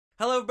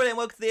Hello everybody and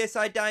welcome to the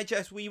ESI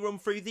Digest. We run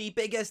through the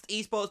biggest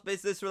esports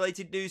business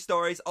related news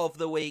stories of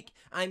the week.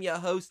 I'm your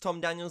host Tom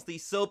Daniels, the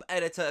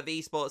sub-editor of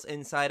Esports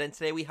Insider, and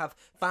today we have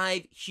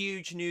 5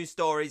 huge news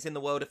stories in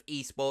the world of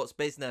esports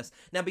business.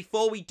 Now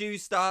before we do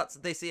start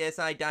this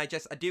ESI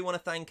Digest, I do want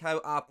to thank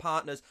out our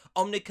partners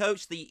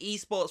OmniCoach, the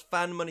esports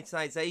fan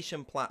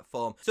monetization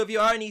platform. So if you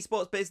are an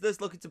esports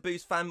business looking to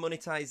boost fan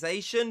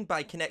monetization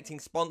by connecting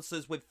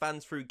sponsors with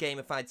fans through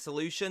gamified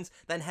solutions,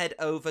 then head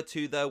over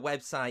to their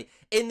website.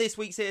 In this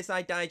week's ESI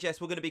Digest,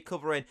 we're going to be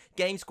covering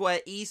GameSquare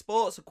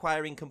Esports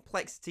acquiring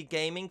Complexity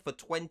Gaming for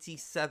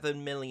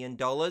 $27 million.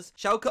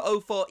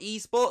 Schalke 04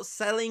 Esports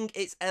selling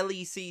its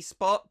LEC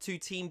spot to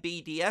Team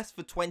BDS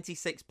for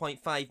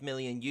 €26.5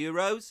 million.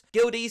 Guild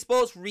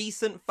Esports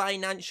recent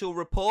financial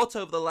report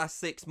over the last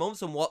 6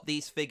 months and what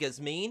these figures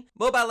mean.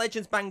 Mobile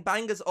Legends Bang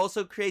Bang has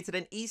also created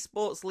an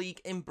esports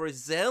league in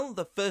Brazil,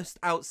 the first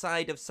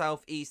outside of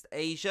Southeast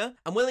Asia.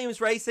 And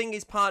Williams Racing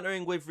is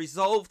partnering with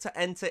Resolve to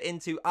enter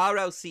into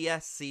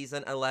RLCS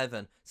Season 11.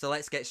 So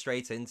let's get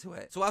straight into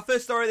it. So our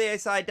first story of the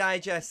ESI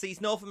Digest sees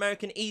North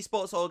American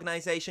esports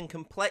organization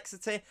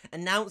Complexity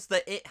announce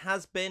that it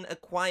has been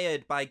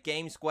acquired by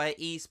GameSquare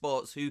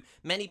Esports, who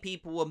many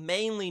people were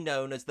mainly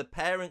known as the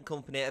parent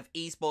company of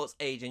esports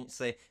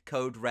agency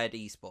Code Red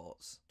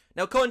Esports.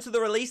 Now, according to the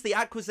release, the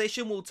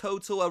acquisition will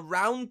total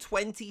around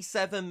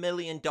 $27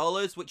 million,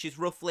 which is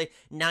roughly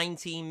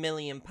 £19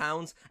 million,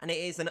 and it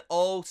is an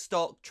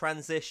all-stock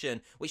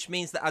transition, which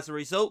means that as a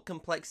result,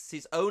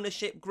 Complexity's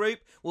ownership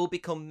group will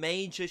become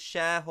major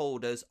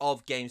shareholders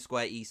of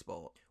GameSquare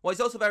Esports. What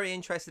is also very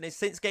interesting is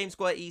since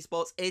GameSquare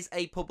Esports is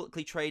a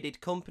publicly traded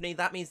company,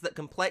 that means that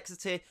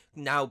Complexity,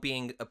 now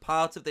being a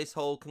part of this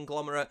whole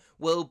conglomerate,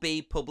 will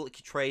be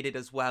publicly traded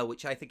as well,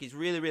 which I think is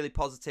really, really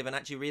positive and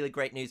actually really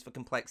great news for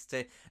Complexity.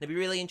 And it'd be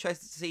really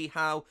interesting to see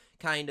how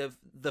kind of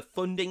the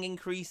funding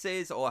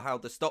increases or how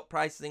the stock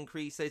prices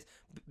increases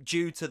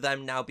due to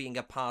them now being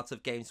a part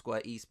of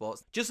GameSquare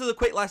Esports. Just as a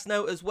quick last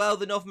note as well,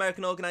 the North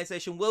American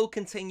organization will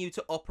continue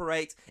to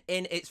operate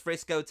in its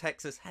Frisco,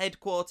 Texas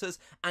headquarters,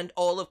 and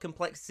all of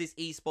Complexity's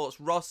esports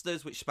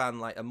rosters, which span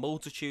like a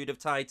multitude of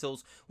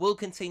titles, will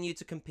continue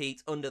to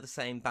compete under the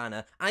same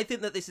banner. I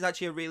think that this is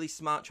actually a really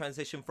smart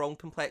transition from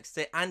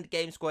Complexity and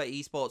GameSquare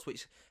Esports,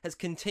 which has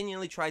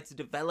continually tried to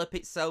develop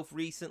itself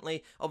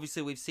recently.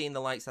 Obviously, we've seen the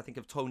likes, I think,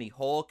 of Tony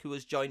Hawk, who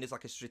has joined as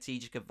like a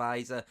strategic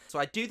advisor. So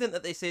I do think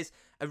that this is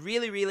a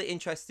really, really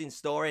interesting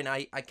story, and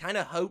I kind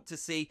of hope to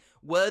see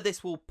where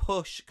this will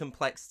push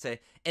Complexity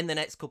in the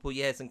next couple of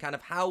years and kind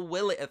of how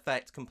will it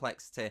affect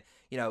Complexity,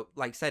 you know,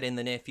 like I said, in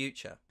the near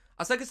future.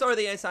 Our second story of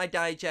the ESI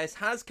Digest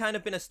has kind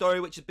of been a story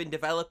which has been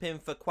developing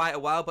for quite a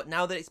while, but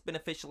now that it's been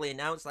officially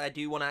announced, I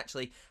do want to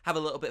actually have a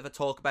little bit of a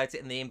talk about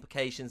it and the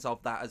implications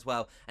of that as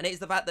well. And it's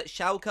the fact that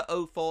Schalke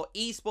 04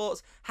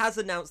 Esports has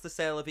announced the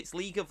sale of its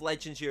League of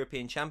Legends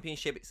European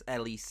Championship, its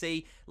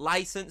LEC,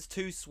 license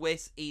to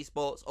Swiss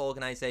esports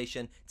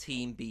organisation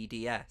Team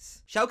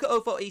BDS.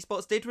 Schalke 04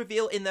 Esports did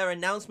reveal in their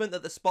announcement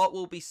that the spot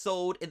will be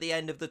sold at the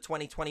end of the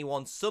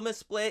 2021 summer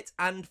split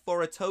and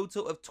for a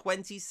total of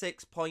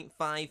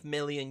 €26.5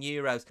 million.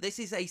 This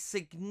is a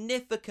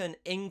significant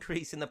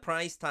increase in the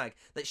price tag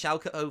that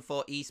Schalke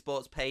 04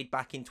 Esports paid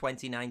back in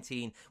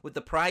 2019, with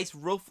the price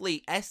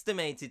roughly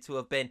estimated to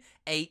have been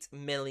 €8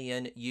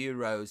 million.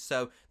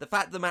 So the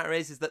fact of the matter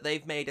is that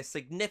they've made a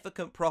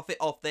significant profit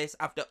off this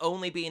after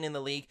only being in the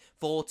league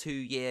for 2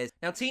 years.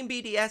 Now, Team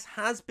BDS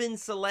has been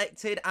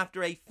selected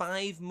after a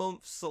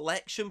 5-month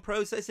selection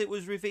process, it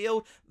was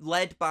revealed,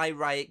 led by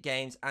Riot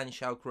Games and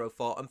Schalke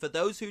 04. And for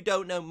those who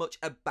don't know much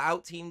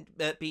about Team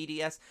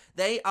BDS,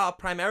 they are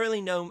primarily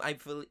known, I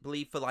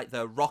believe, for like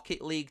the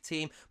Rocket League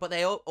team, but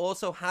they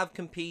also have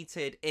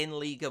competed in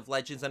League of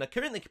Legends and are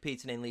currently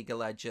competing in League of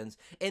Legends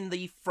in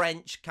the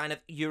French kind of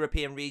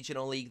European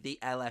Regional League, the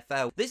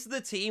LFL. This is the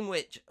team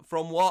which,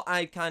 from what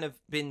I've kind of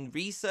been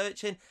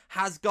researching,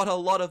 has got a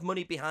lot of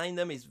money behind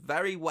them, is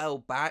very well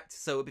backed,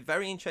 so it'll be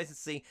very interesting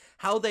to see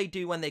how they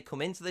do when they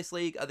come into this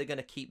league. Are they going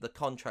to keep the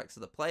contracts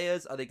of the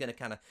players? Are they going to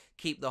kind of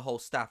keep the whole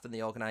staff and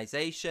the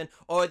organization?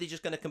 Or are they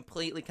just going to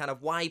completely kind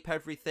of wipe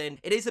everything?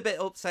 It is a bit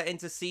upsetting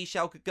to see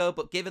Schalke go,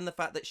 but given the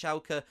fact that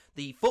Schalke,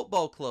 the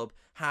football club,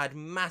 had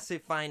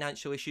massive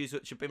financial issues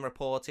which have been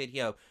reported,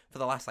 you know, for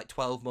the last like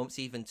 12 months,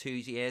 even 2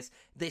 years,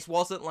 this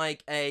wasn't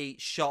like a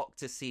shock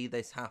to see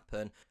this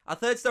happen. Our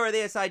third story of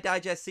the ESI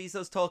Digest sees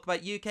us talk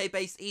about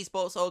UK-based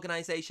esports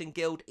organisation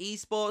Guild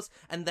Esports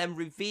and them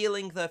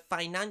revealing their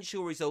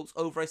financial results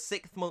over a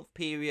 6-month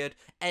period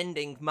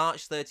ending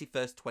March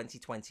 31st,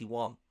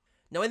 2021.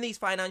 Now, in these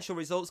financial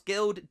results,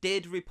 Guild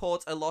did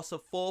report a loss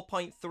of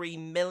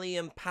 £4.3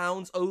 million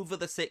over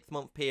the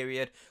 6-month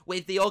period,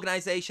 with the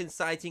organisation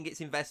citing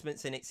its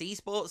investments in its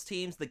esports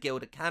teams, the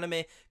Guild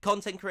Academy,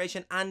 content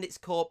creation and its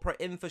corporate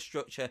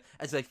infrastructure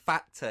as a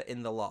factor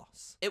in the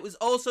loss. It was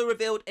also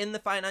revealed in the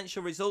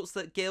financial results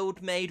that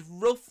Guild made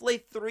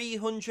roughly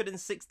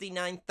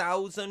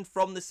 $369,000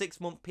 from the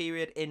 6-month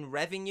period in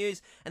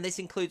revenues, and this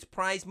includes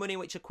prize money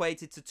which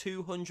equated to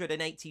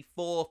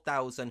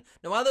 $284,000.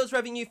 Now, while those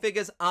revenue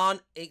figures aren't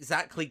aren't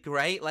exactly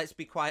great, let's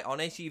be quite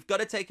honest. You've got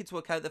to take into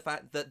account the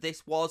fact that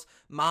this was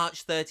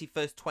March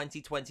 31st,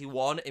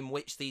 2021, in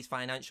which these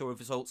financial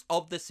results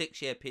of the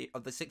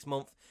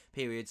 6-month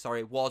period,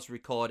 was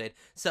recorded.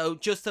 So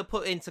just to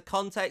put into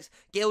context,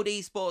 Guild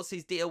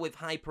Esports' deal with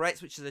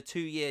HyperX, which is a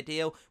 2-year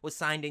deal, was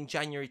signed in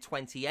January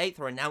 28th,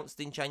 or announced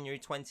in January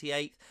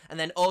 28th. And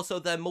then also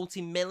their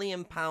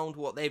multi-million pound,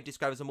 what they've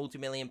described as a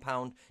multi-million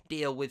pound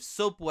deal with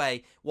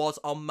Subway, was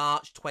on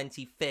March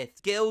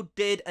 25th. Guild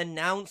did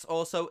announce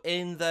also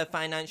in the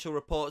financial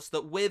reports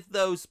that with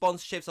those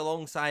sponsorships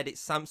alongside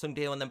its Samsung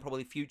deal and then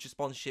probably future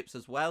sponsorships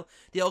as well,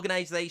 the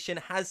organization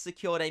has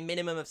secured a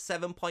minimum of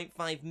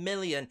 7.5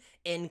 million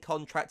in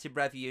contracted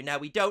revenue. Now,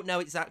 we don't know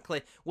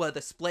exactly where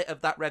the split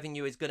of that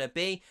revenue is going to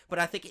be, but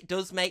I think it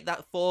does make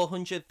that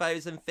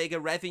 400,000 figure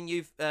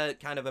revenue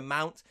kind of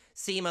amount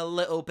seem a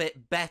little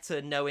bit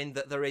better, knowing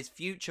that there is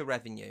future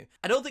revenue.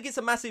 I don't think it's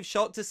a massive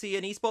shock to see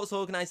an esports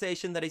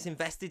organization that is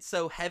invested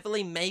so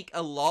heavily make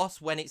a loss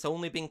when it's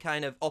only been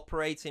kind of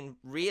operating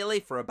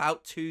really for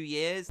about 2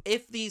 years.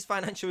 If these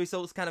financial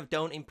results kind of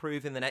don't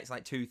improve in the next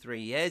like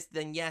 2-3 years,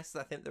 then yes,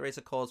 I think there is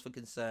a cause for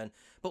concern.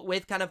 But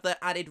with kind of the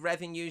added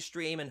revenue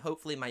stream, and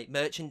hopefully my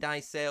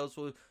merchandise sales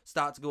will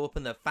start to go up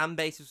and the fan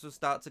bases will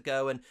start to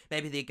go, and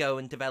maybe they go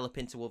and develop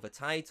into other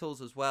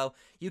titles as well,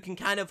 you can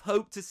kind of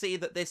hope to see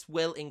that this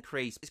will increase.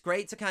 It's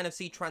great to kind of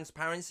see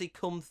transparency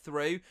come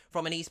through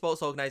from an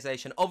esports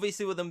organization.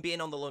 Obviously, with them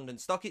being on the London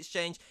Stock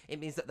Exchange, it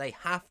means that they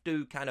have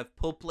to kind of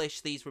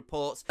publish these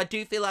reports. I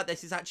do feel like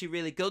this is actually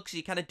really good, because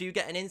you kind of do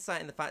get an insight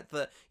in the fact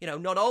that, you know,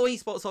 not all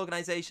esports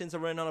organizations are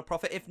running on a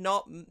profit. If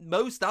not,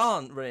 most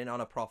aren't running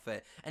on a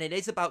profit. And it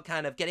is about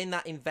kind of getting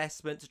that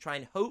investment to try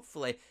and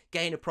hopefully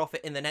gain a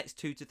profit in the next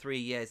 2 to 3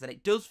 years. And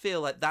it does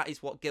feel like that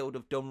is what Guild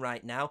have done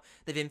right now.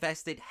 They've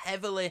invested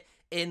heavily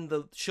in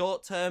the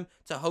short term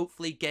to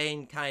hopefully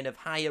gain kind of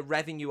higher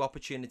revenue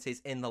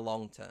opportunities in the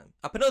long term.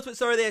 Our penultimate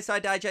story of the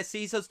ESI Digest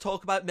sees us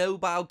talk about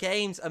mobile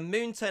games, and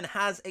Moonton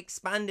has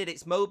expanded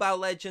its Mobile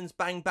Legends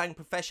Bang Bang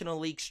Professional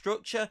League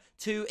structure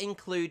to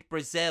include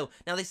Brazil.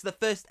 Now, this is the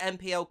first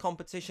MPL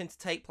competition to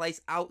take place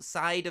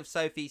outside of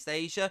Southeast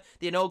Asia.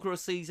 The inaugural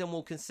season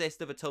will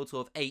consist of a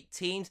total of 8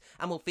 teams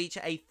and will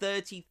feature a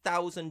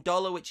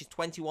 $30,000, which is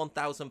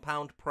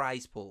 £21,000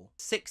 prize pool.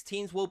 6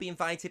 teams will be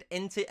invited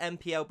into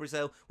MPL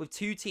Brazil, with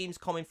 2 teams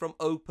coming from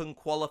open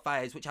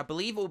qualifiers, which I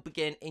believe will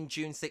begin in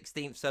June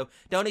 16th. So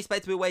don't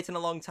expect to be waiting a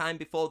long time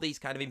before these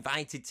kind of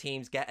invited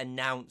teams get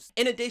announced.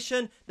 In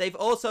addition, they've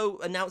also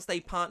announced a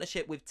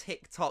partnership with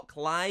TikTok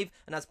Live,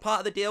 and as part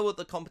of the deal,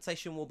 the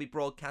competition will be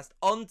broadcast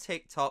on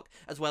TikTok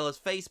as well as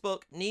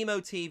Facebook, Nemo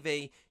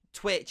TV,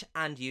 Twitch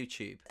and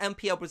YouTube. The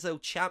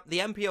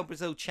MPL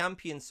Brazil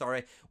champion,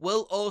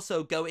 will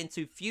also go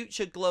into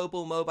future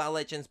global Mobile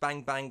Legends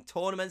Bang Bang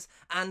tournaments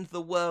and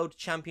the World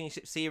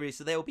Championship Series,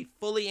 so they will be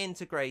fully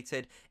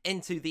integrated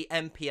into the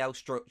MPL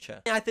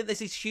structure. I think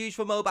this is huge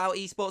for mobile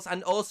esports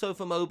and also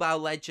for Mobile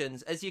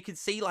Legends. As you can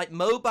see, like,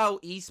 mobile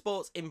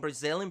esports in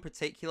Brazil in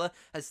particular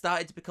has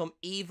started to become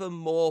even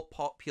more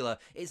popular.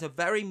 It's a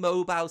very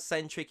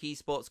mobile-centric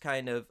esports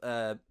kind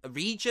of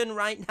region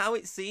right now,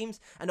 it seems,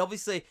 and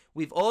obviously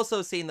we've also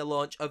seen the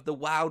launch of the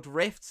Wild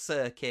Rift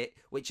circuit,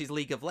 which is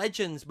League of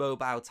Legends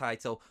mobile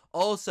title,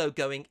 also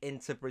going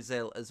into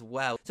Brazil as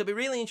well. So it'll be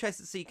really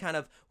interesting to see kind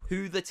of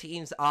who the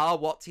teams are,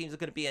 what teams are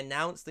going to be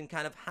announced, and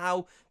kind of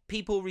how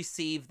people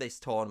receive this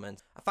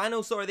tournament. A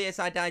final story of the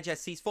ESI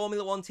Digest sees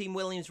Formula 1 team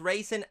Williams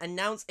Racing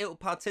announce it will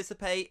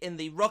participate in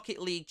the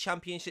Rocket League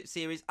Championship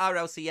Series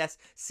RLCS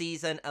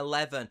Season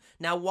 11.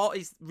 Now, what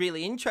is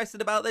really interesting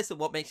about this and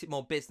what makes it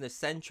more business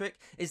centric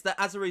is that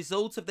as a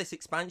result of this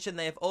expansion,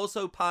 they have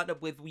also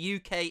partnered with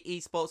UK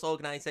esports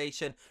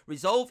organisation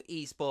Resolve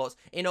Esports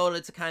in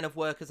order to kind of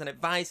work as an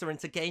advisor and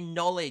to gain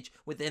knowledge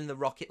within the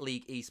Rocket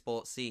League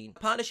esports scene.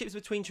 Partnerships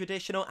between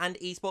traditional and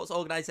esports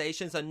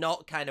organisations are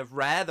not kind of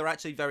rare, they're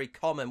actually very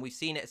common. We've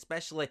seen it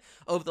especially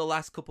over the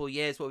last couple of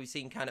years, where we've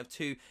seen kind of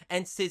 2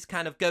 entities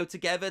kind of go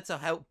together to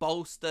help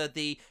bolster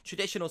the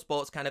traditional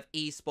sports kind of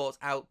esports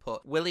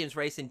output. Williams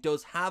Racing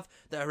does have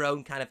their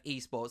own kind of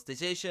esports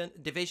division.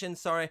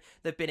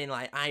 They've been in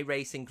like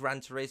iRacing,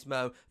 Gran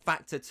Turismo,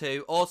 Factor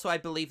 2. Also, I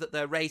believe that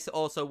their race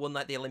also won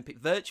like the Olympic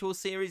Virtual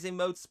Series in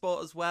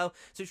motorsport as well.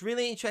 So it's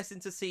really interesting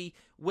to see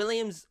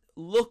Williams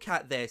look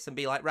at this and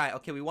be like, right,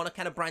 okay, we want to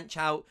kind of branch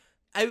out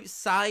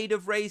outside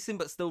of racing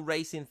but still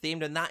racing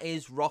themed, and that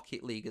is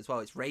Rocket League as well.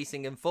 It's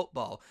racing and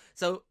football.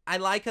 So I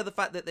like the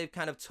fact that they've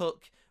kind of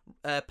took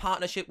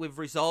partnership with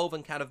Resolve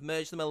and kind of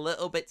merged them a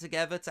little bit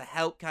together to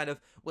help kind of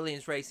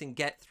Williams Racing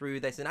get through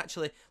this and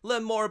actually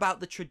learn more about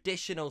the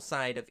traditional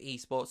side of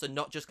esports and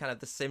not just kind of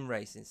the sim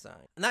racing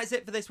side. And that's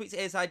it for this week's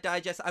ESI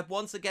Digest. I'd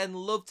once again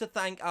love to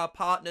thank our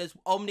partners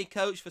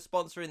OmniCoach for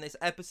sponsoring this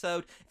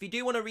episode. If you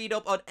do want to read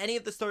up on any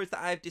of the stories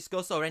that I've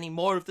discussed or any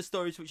more of the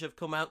stories which have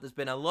come out, there's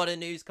been a lot of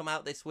news come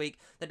out this week,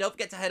 then don't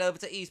forget to head over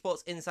to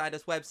Esports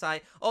Insider's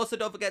website. Also,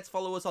 don't forget to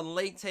follow us on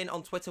LinkedIn,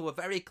 on Twitter. We're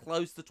very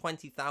close to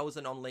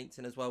 20,000 on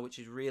LinkedIn as well, well, which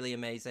is really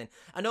amazing.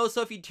 And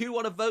also, if you do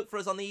want to vote for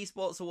us on the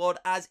Esports Award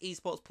as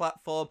Esports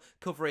Platform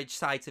Coverage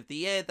Site of the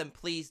Year, then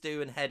please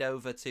do and head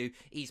over to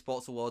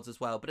Esports Awards as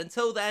well. But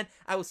until then,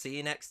 I will see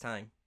you next time.